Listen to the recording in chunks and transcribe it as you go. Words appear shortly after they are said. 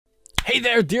Hey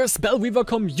there, dear Spellweaver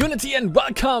community, and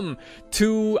welcome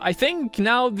to, I think,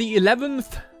 now the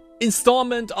 11th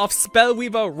installment of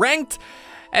Spellweaver Ranked.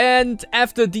 And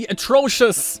after the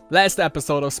atrocious last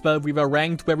episode of Spellweaver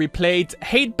Ranked, where we played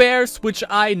Hate Bears, which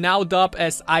I now dub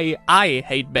as I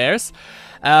Hate Bears,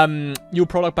 new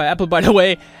product by Apple, by the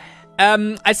way.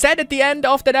 I said at the end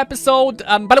of that episode,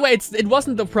 by the way, it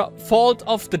wasn't the fault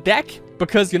of the deck,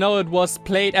 because, you know, it was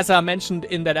played, as I mentioned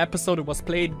in that episode, it was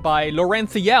played by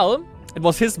Lorenthiel. It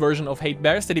was his version of Hate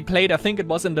Bears that he played. I think it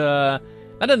was in the,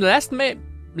 not in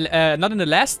the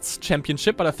last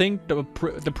championship, but I think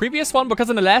the previous one, because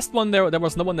in the last one there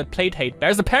was no one that played Hate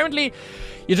Bears. Apparently,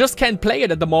 you just can't play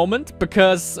it at the moment,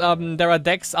 because there are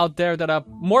decks out there that are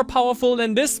more powerful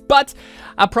than this, but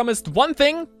I promised one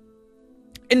thing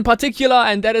in particular,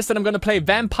 and that is that I'm gonna play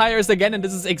vampires again, and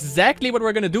this is exactly what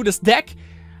we're gonna do. This deck,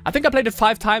 I think I played it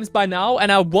 5 times by now,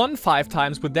 and I won 5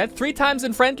 times with that. 3 times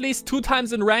in friendlies, 2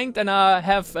 times in ranked, and I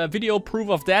have video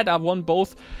proof of that. I won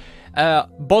both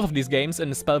of these games in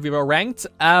the Spellweaver Ranked.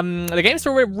 The games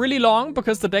were really long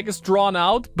because the deck is drawn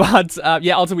out, but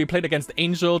yeah, also we played against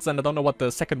Angels, and I don't know what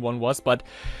the second one was, but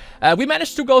we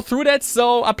managed to go through that.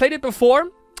 So I played it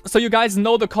before, so you guys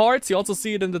know the cards. You also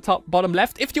see it in the bottom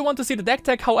left. If you want to see the deck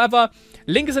tag, however,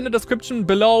 link is in the description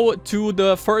below to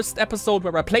the first episode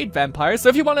where I played vampires. So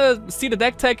if you want to see the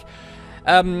deck tag,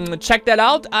 check that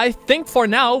out. I think for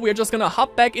now, we're just gonna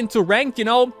hop back into ranked. You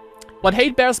know, what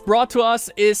Hate Bears brought to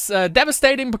us is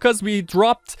devastating, because we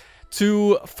dropped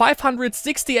to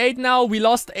 568 now. We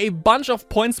lost a bunch of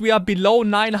points. We are below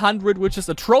 900, which is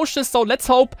atrocious. So let's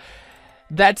hope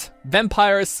that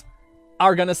vampires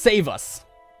are gonna save us.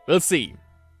 We'll see.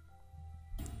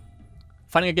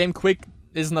 Finding a game quick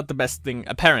is not the best thing,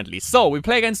 apparently. So, we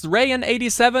play against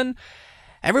Rayan87.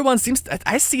 Everyone seems to...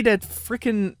 I see that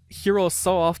freaking hero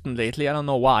so often lately. I don't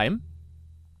know why.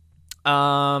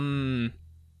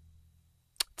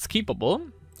 It's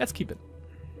keepable. Let's keep it.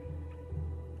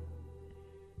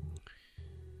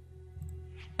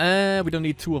 We don't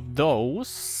need 2 of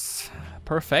those.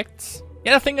 Perfect.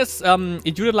 Yeah, the thing is,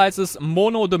 it utilizes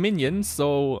mono dominion,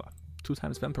 so 2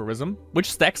 times vampirism,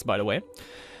 which stacks, by the way.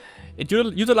 It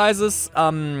utilizes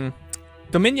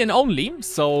dominion only,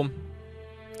 so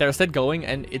there's that going,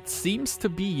 and it seems to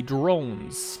be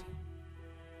drones,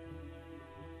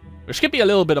 which could be a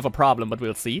little bit of a problem, but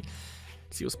we'll see.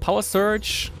 Let's use power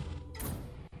surge.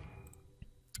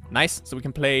 Nice, so we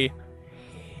can play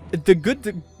the good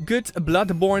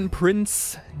Bloodborne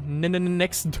Prince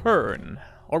next turn,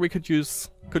 or we could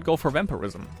go for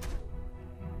vampirism.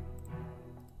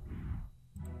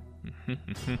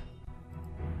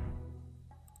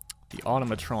 The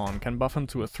automatron can buff him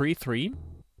to a 3/3.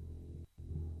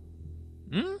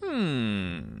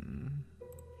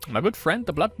 My good friend,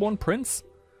 the Bloodborne Prince.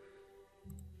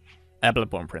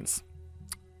 Bloodborne Prince.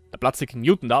 The Bloodseeking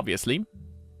Mutant, obviously.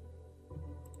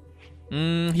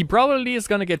 He probably is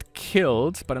gonna get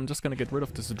killed, but I'm just gonna get rid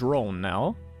of this drone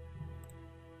now.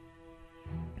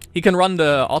 He can run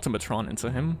the automatron into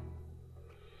him.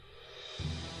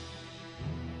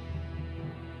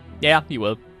 Yeah, he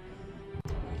will.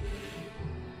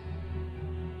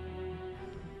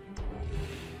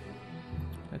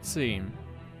 Let's see.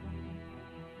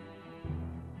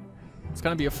 It's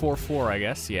gonna be a 4/4, I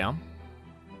guess, yeah.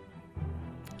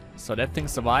 So that thing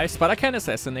survives, but I can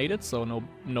assassinate it, so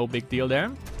no big deal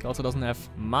there. It also doesn't have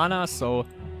mana, so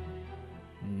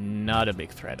not a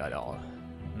big threat at all.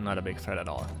 Not a big threat at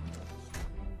all.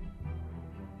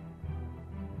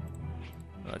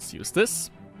 Let's use this.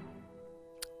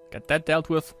 Get that dealt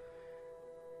with.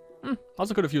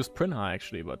 Also could have used Prinha,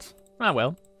 actually, but... ah,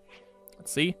 well.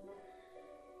 Let's see.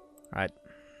 Alright.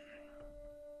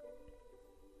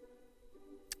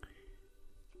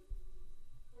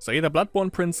 So either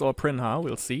Bloodborne Prince or Prinha,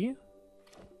 we'll see.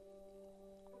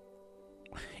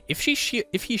 If he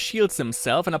shields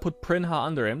himself and I put Prinha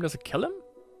under him, does it kill him?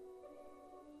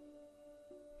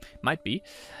 Might be.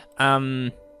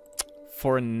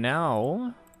 For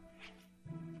now...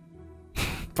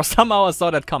 for somehow I saw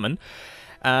that coming.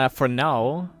 For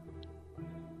now...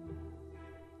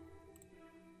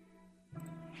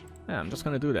 yeah, I'm just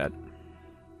gonna do that.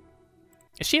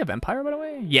 Is she a vampire, by the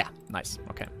way? Yeah, nice,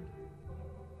 okay.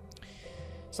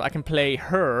 So I can play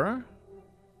her,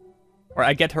 or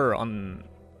I get her on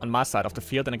my side of the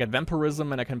field, and I get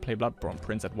vampirism, and I can play Bloodborne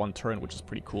Prince at 1 turn, which is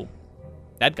pretty cool.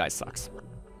 That guy sucks.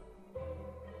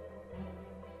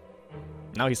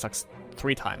 Now he sucks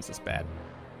 3 times as bad.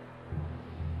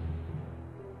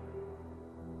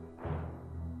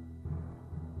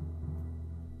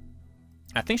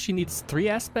 I think she needs 3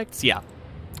 aspects. Yeah.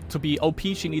 To be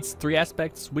OP, she needs 3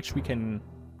 aspects, which we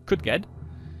could get.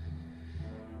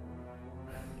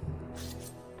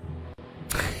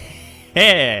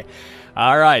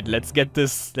 All right, let's get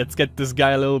this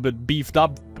guy a little bit beefed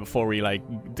up before we like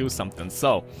do something.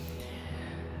 So,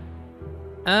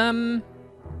 should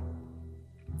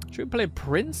we play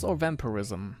Prince or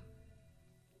Vampirism?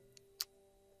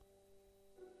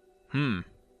 Let's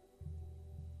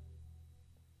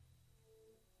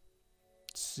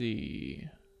see.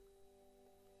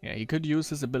 Yeah, he could use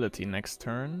his ability next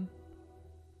turn.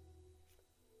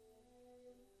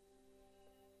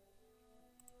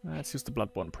 Let's use the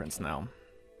Bloodborne Prince now.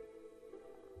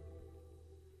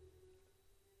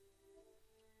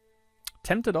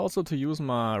 Tempted also to use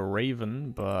my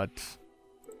Raven, but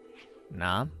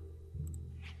nah.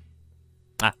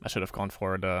 I should have gone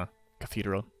for the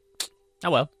Cathedral. Oh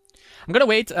well. I'm gonna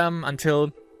wait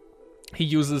until he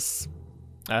uses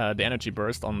the energy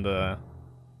burst on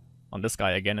this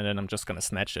guy again, and then I'm just gonna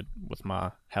snatch it with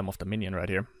my Helm of the Minion right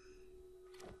here.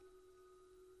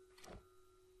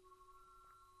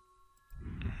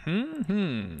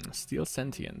 Steel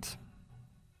Sentient.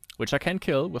 Which I can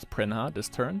kill with Prinha this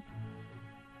turn.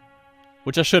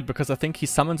 Which I should, because I think he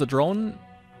summons a drone.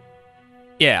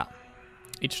 Yeah.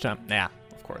 Each time. Yeah,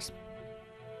 of course.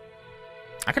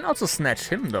 I can also snatch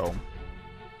him, though.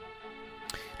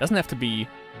 Doesn't have to be...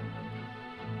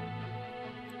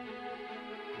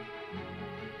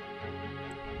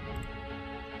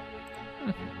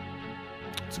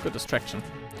 It's a good distraction.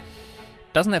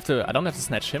 Doesn't have to. I don't have to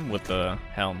snatch him with the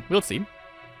helm. We'll see.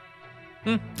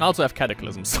 I also have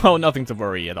Cataclysm, so nothing to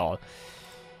worry at all.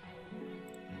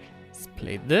 Let's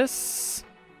play this.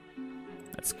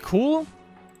 That's cool.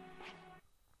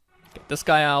 Get this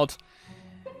guy out.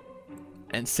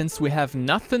 And since we have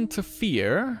nothing to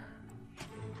fear,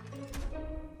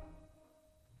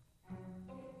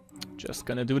 just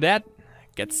gonna do that.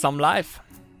 Get some life.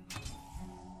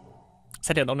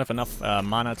 Sadly, I don't have enough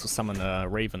mana to summon a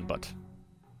Raven, but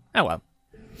oh well.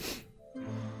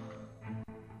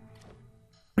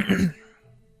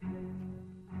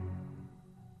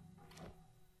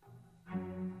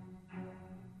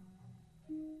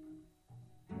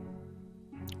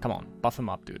 Come on, buff him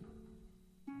up, dude.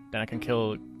 Then I can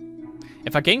kill...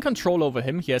 If I gain control over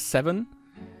him, he has 7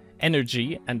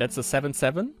 energy, and that's a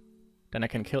 7/7. Then I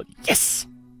can kill... Yes!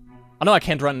 Oh no, I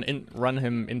can't run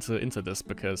him into this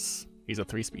because he's a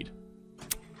 3-speed.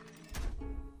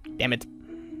 Damn it.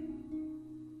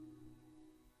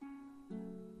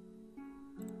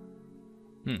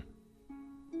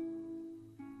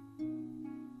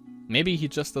 Maybe he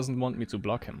just doesn't want me to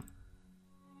block him.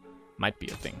 Might be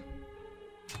a thing.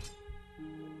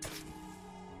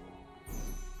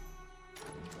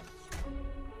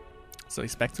 So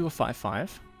he's back to a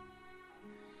 5/5.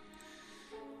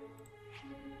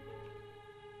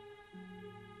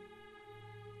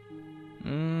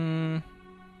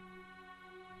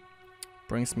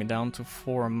 Brings me down to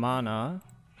 4 mana.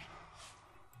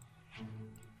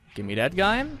 Give me that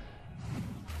guy.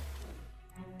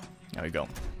 There we go.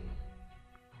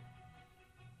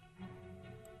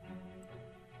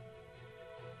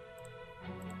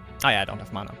 Oh yeah, I don't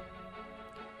have mana.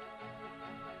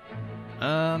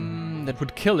 That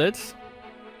would kill it.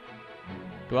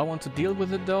 Do I want to deal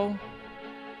with it though?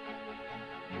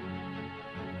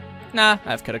 Nah, I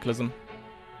have Cataclysm.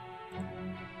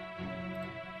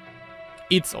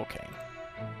 It's okay.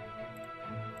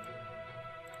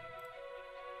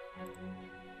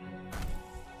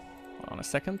 Hold on a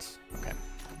second. Okay.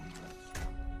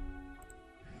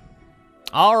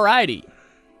 Alrighty.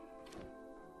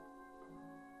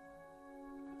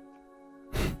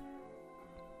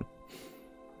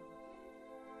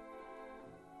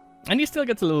 And he still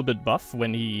gets a little bit buff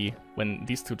when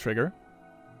these two trigger.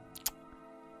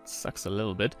 Sucks a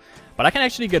little bit, but I can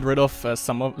actually get rid of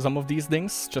some of these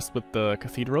things just with the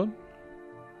Cathedral.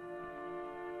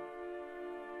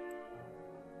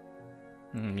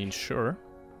 I mean, sure.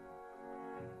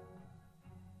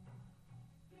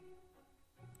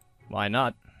 Why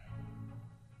not?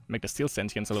 Make the Steel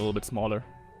Sentience a little bit smaller.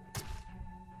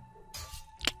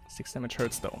 6 damage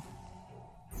hurts though.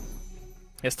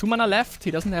 He has 2 mana left.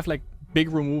 He doesn't have like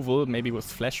big removal, maybe with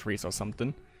Flash Freeze or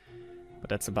something, but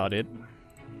that's about it.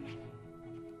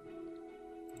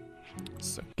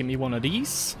 So give me one of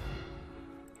these.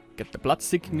 Get the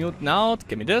Bloodseeking Mutant out.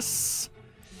 Give me this.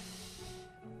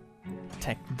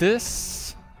 Attack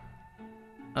this.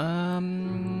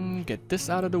 Get this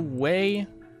out of the way.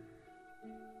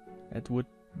 That would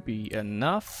be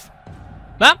enough.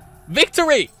 Ah!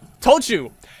 Victory! Told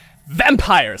you!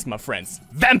 Vampires, my friends.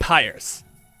 Vampires!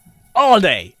 All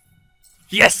day!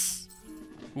 Yes!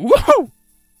 Woohoo!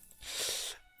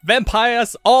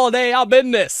 Vampires all day, our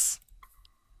business!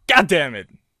 God damn it!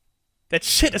 That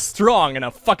shit is strong and I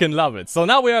fucking love it. So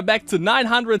now we are back to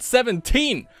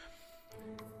 917.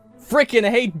 Freaking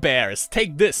hate bears.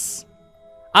 Take this.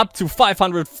 Up to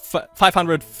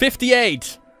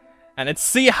 558. And let's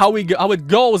see how it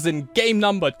goes in game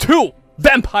number 2.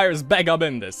 Vampires back up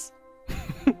in this.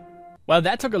 Well,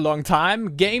 that took a long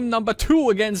time. Game number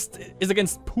 2 is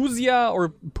against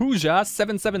Pooja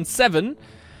 777.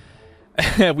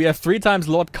 We have 3 times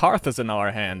Lord Carthus in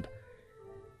our hand.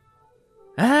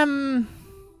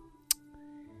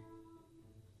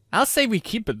 I'll say we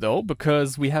keep it though,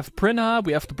 because we have Prinna,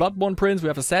 we have the Bloodborne Prince, we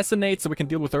have Assassinate, so we can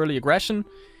deal with early aggression.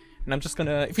 And I'm just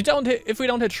gonna, if we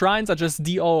don't hit shrines, I just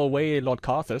DO away Lord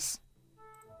Carthus.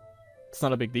 It's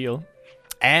not a big deal.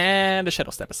 And the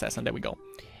Shadow Step Assassin, there we go.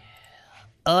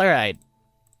 Alright.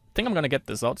 I think I'm gonna get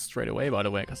this out straight away, by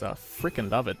the way, because I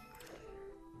freaking love it.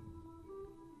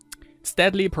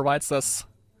 Steadily provides us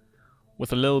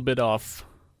with a little bit of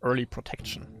early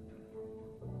protection.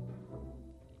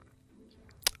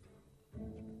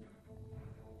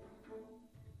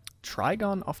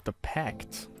 Trigon of the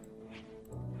Pact.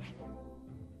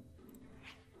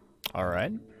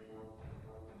 Alright.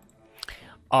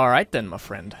 Alright then, my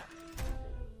friend.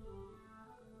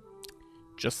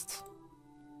 Just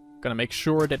gonna make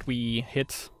sure that we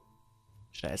hit...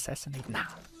 Should I assassinate? Nah.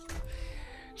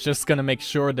 Just gonna make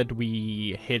sure that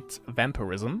we hit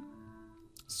vampirism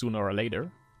sooner or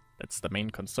later. That's the main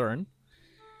concern.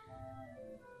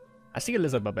 I see a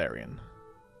lizard barbarian.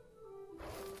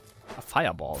 A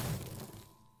fireball.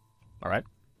 Alright.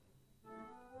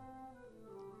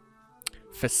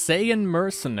 Phasean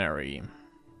mercenary.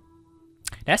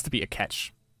 There has to be a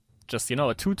catch. Just, you know,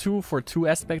 a 2-2 for 2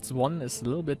 aspects 1 is a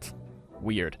little bit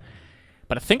weird.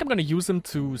 But I think I'm gonna use him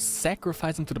to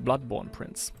sacrifice him to the Bloodborne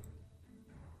Prince.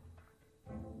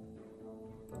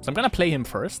 So I'm gonna play him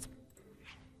first.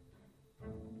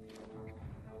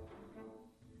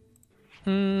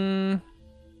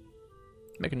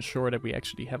 Making sure that we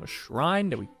actually have a shrine.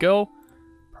 There we go.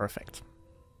 Perfect.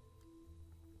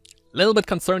 A little bit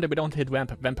concerned that we don't hit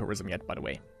vampirism yet, by the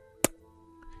way.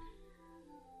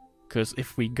 Because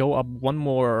if we go up 1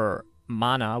 more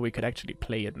mana, we could actually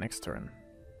play it next turn.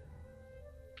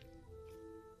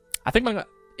 I think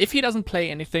if he doesn't play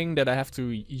anything that I have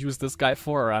to use this guy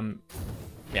for,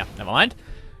 yeah, never mind.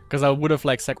 Because I would have,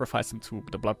 like, sacrificed him to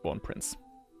the Bloodborne Prince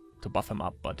to buff him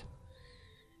up, but...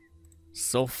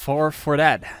 So far for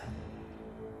that.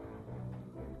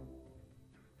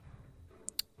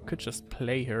 Could just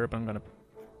play here, but I'm gonna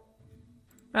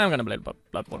play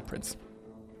Bloodborne Prince.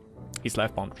 He's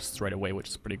lifebound straight away, which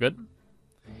is pretty good.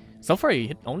 So far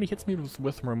he only hits me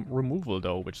with removal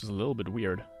though, which is a little bit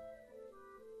weird.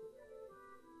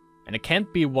 And it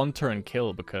can't be 1 turn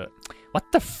kill because...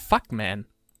 What the fuck, man?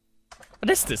 What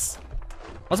is this? I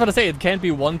was about to say it can't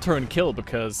be 1 turn kill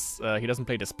because he doesn't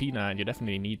play the Spina and you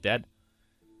definitely need that.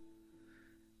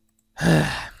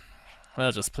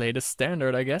 Well, just play the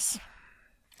standard, I guess.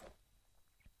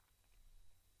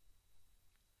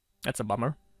 That's a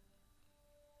bummer.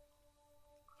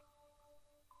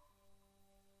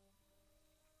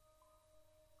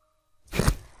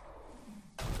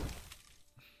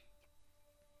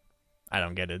 I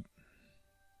don't get it.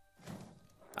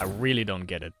 I really don't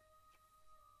get it.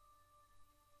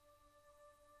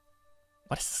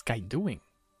 What is this guy doing?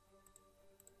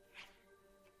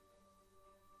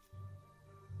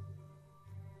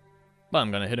 Well,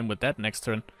 I'm gonna hit him with that next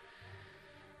turn.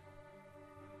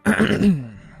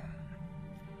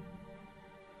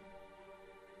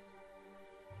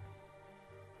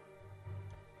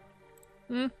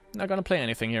 Not gonna play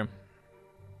anything here.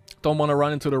 Don't want to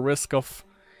run into the risk of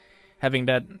having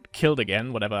that killed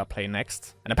again, whatever I play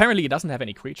next. And apparently he doesn't have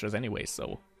any creatures anyway,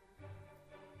 so...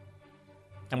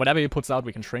 And whatever he puts out,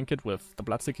 we can shrink it with the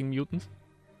Bloodseeking Mutant.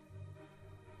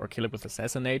 Or kill it with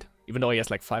Assassinate. Even though he has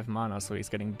like 5 mana, so he's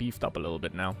getting beefed up a little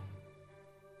bit now.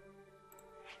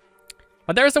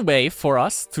 But there's a way for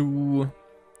us to...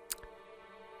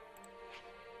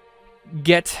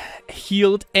 get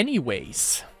healed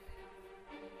anyways.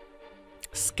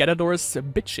 Scatador's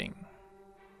bitching.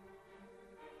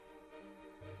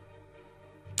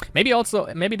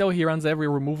 Maybe though he runs every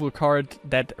removal card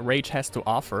that Rage has to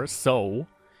offer, so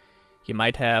he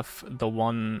might have the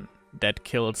one that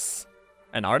kills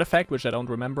an artifact, which I don't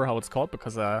remember how it's called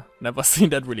because I've never seen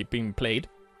that really being played.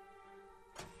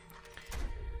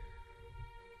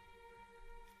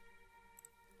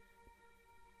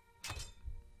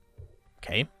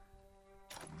 Okay.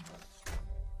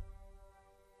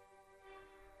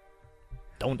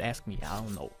 Don't ask me, I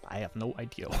don't know. I have no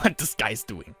idea what this guy's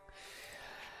doing.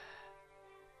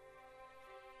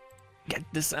 Get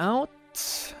this out.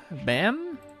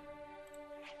 Bam.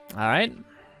 Alright.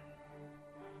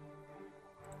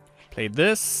 Play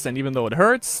this, and even though it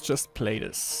hurts, just play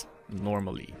this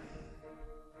normally.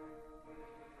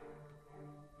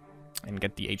 And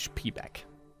get the HP back.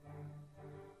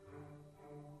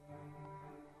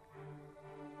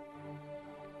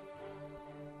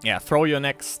 Yeah, throw your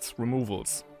next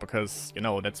removals, because, you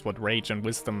know, that's what Rage and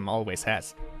Wisdom always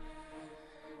has.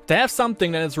 To have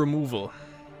something, then it's removal.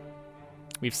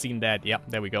 We've seen that, yeah,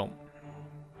 there we go.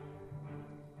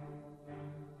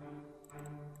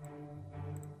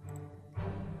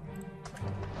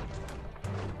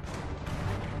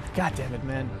 God damn it,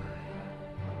 man.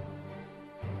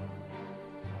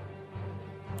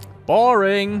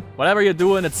 Boring! Whatever you're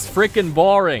doing, it's freaking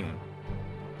boring.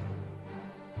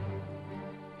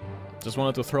 Just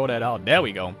wanted to throw that out. There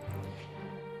we go.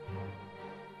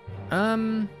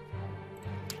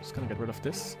 Just gonna get rid of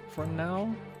this for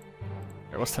now.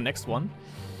 There was the next one.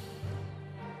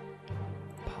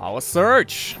 Power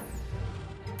Surge!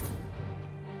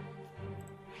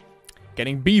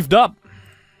 Getting beefed up!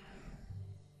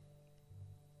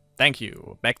 Thank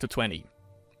you. Back to 20.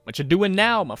 What you doing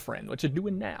now, my friend? What you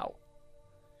doing now?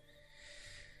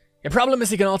 Your problem is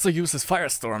he can also use his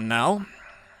Firestorm now.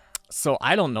 So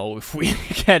I don't know if we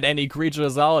get any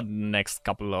creatures out in the next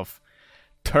couple of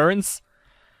turns.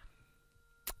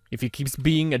 If he keeps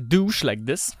being a douche like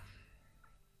this.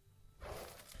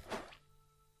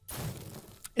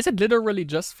 Is it literally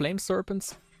just Flame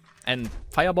Serpents? And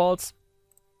Fireballs?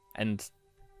 And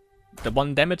the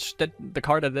one damage, that the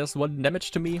card that does one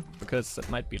damage to me? Because that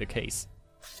might be the case.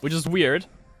 Which is weird.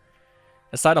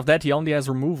 Aside of that, he only has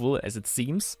removal, as it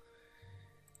seems.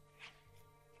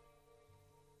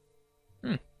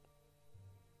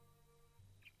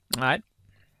 Alright.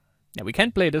 Yeah, we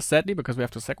can't play this, sadly, because we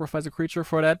have to sacrifice a creature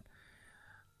for that.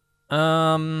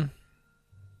 I'm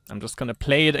just gonna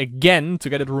play it again to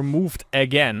get it removed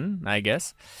again, I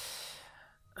guess.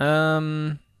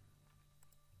 On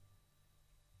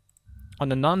a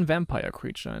non-vampire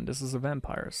creature, and this is a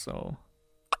vampire, so...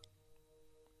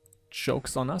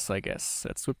 Joke's on us, I guess.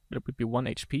 That would be 1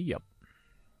 HP, yep.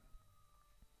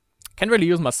 Can't really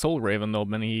use my Soul Raven, though,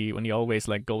 when he always,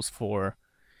 like, goes for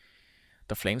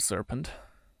the Flame Serpent.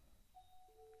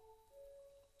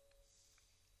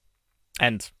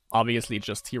 And, obviously,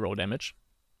 just hero damage.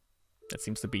 That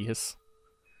seems to be his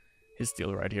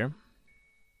deal right here.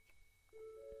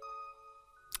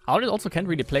 I also can't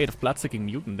really play the Bloodseeking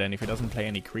Mutant then if he doesn't play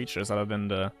any creatures other than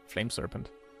the Flame Serpent.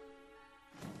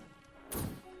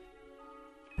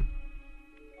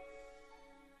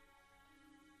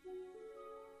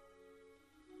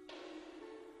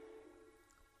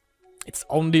 It's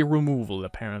only removal,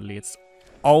 apparently. It's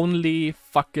only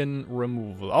fucking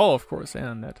removal. Oh, of course,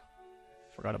 yeah, and that.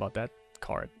 Forgot about that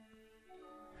card.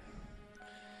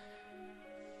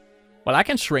 Well, I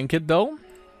can shrink it, though.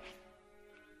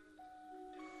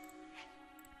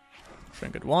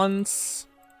 Shrink it once.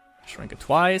 Shrink it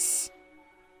twice.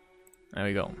 There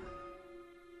we go.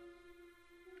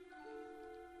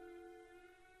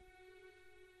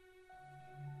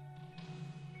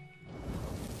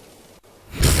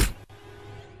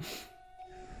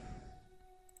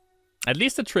 At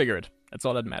least it triggered. That's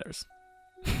all that matters.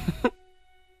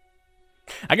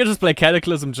 I could just play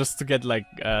Cataclysm just to get, like,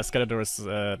 the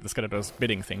Skeletor's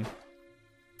bidding thing.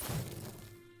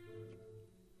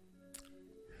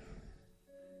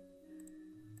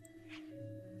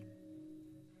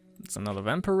 It's another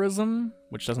Vampirism,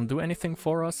 which doesn't do anything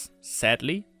for us,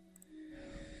 sadly.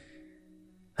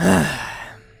 You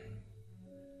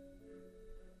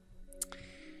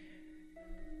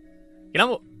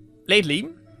know, lately,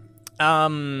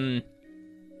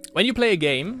 when you play a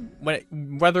game,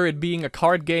 whether it being a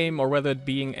card game or whether it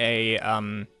being a,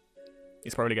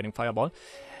 he's probably getting Fireball,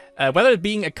 whether it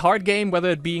being a card game, whether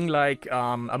it being like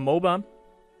a MOBA,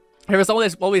 there is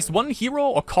always one hero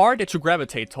or card that you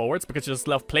gravitate towards because you just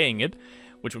love playing it,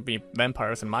 which would be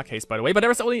vampires in my case, by the way. But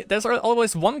there's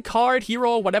always one card,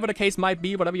 hero, whatever the case might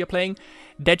be, whatever you're playing,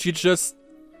 that you just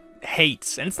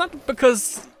hate. And it's not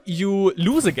because you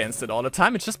lose against it all the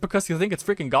time, it's just because you think it's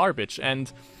freaking garbage.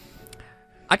 And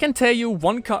I can tell you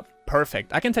one card.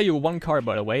 Perfect. I can tell you one card,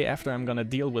 by the way, after I'm gonna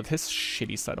deal with his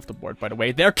shitty side of the board, by the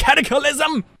way. Their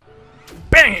Cataclysm!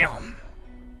 Bam!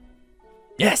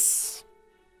 Yes!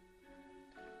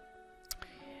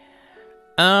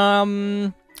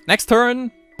 Next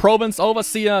turn, Province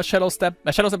Overseer, Shadow Step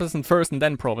is in first and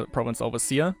then Province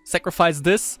Overseer. Sacrifice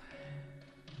this.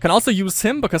 Can also use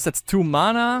him because that's 2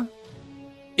 mana.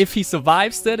 If he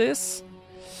survives, that is.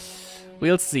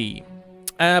 We'll see.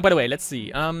 By the way, let's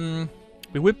see.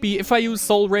 We would be, if I use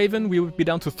Soul Raven, we would be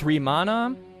down to 3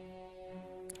 mana.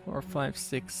 4, 5,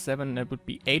 6, 7, that would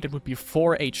be 8, it would be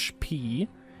 4 HP.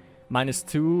 Minus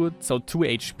 2, so 2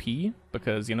 HP,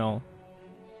 because, you know,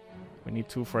 we need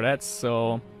 2 for that,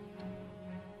 so...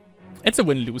 It's a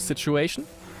win-lose situation.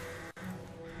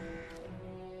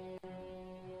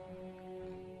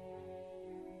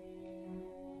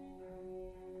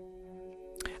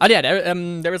 Oh yeah,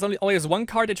 there is always one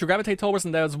card that you gravitate towards,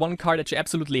 and there's one card that you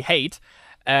absolutely hate.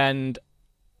 And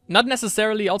not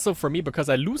necessarily also for me because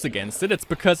I lose against it, it's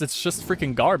because it's just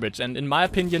freaking garbage. And in my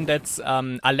opinion, that's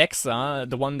Alexa,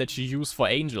 the one that you use for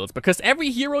angels. Because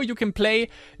every hero you can play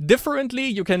differently,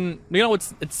 you can, you know,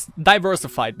 it's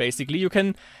diversified basically. You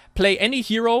can play any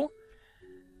hero.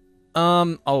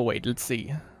 Oh wait, let's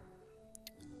see.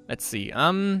 Let's see,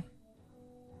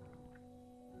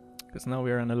 because now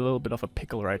we're in a little bit of a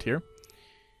pickle right here.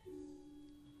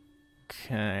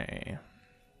 Okay.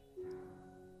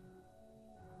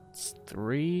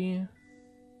 3.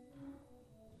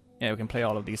 Yeah, we can play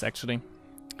all of these actually.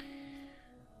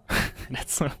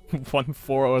 That's a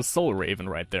 1/4 Soul Raven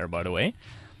right there, by the way.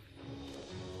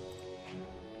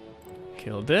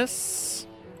 Kill this.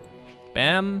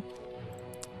 Bam.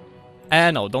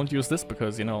 No, don't use this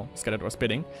because, you know, Skeletor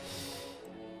spitting.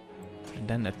 And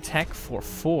then attack for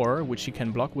 4, which he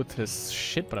can block with his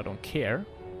shit, but I don't care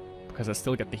because I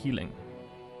still get the healing.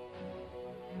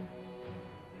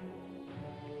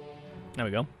 There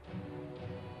we go.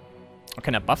 Oh,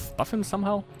 can I buff him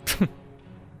somehow?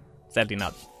 Sadly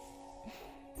not.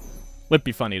 Would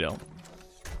be funny though.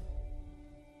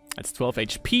 That's 12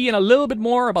 HP and a little bit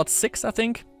more, about 6 I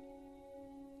think.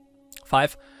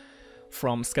 5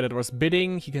 from Skeletor's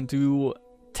bidding. He can do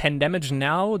 10 damage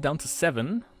now, down to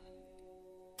 7.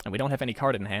 And we don't have any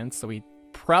card in hand, so we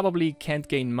probably can't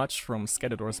gain much from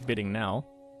Skeletor's bidding now.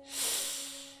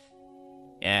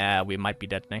 Yeah, we might be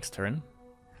dead next turn.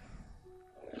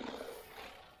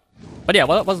 But yeah,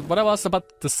 what I was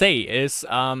about to say is,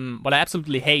 what I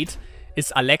absolutely hate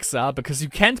is Alexa, because you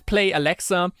can't play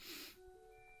Alexa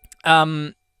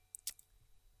in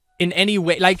any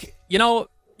way. Like, you know,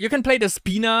 you can play the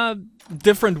Spina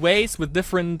different ways with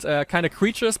different kind of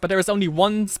creatures, but there is only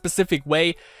one specific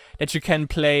way that you can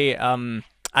play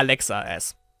Alexa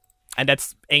as. And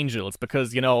that's Angels,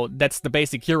 because, you know, that's the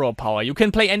basic hero power. You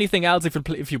can play anything else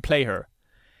if you play her.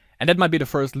 And that might be the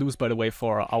first lose, by the way,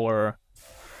 for our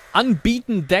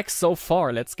unbeaten deck so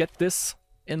far. Let's get this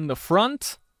in the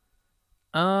front.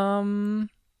 Actually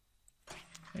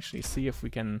see if we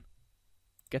can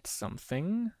get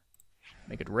something.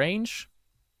 Make it range.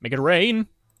 Make it rain.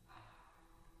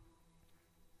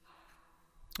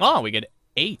 Oh, we get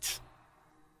 8.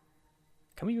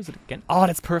 Can we use it again? Oh,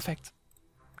 that's perfect.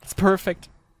 It's perfect.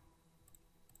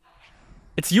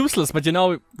 It's useless, but you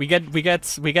know, we get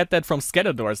that from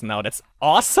Skeletor's now. That's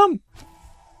awesome.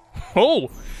 Oh,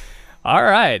 all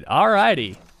right,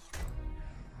 alrighty.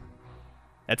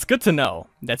 That's good to know.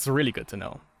 That's really good to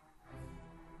know.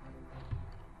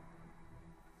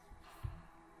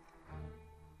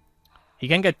 He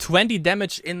can get 20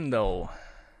 damage in though.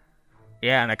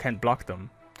 Yeah, and I can't block them.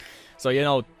 So you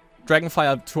know,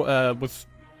 Dragonfire with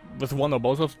one or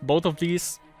both of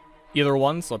these, either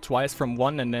once or twice from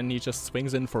one, and then he just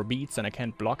swings in for beats, and I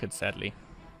can't block it sadly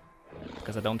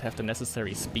because I don't have the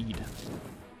necessary speed.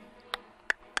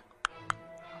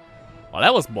 Well,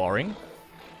 that was boring.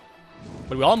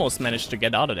 But we almost managed to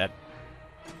get out of that.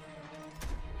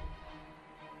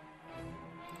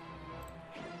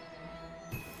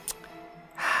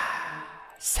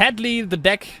 Sadly,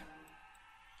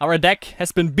 our deck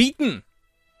has been beaten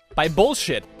by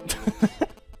bullshit.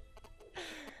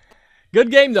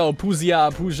 Good game though,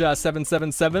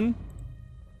 Puja777.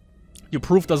 You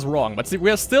proved us wrong, but see,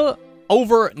 we're still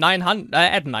over 900,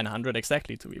 at 900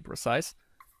 exactly to be precise.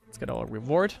 Let's get our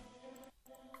reward.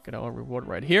 Get our reward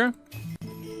right here.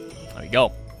 There we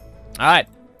go. Alright.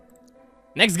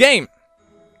 Next game.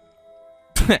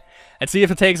 Let's see if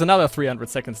it takes another 300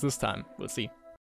 seconds this time. We'll see.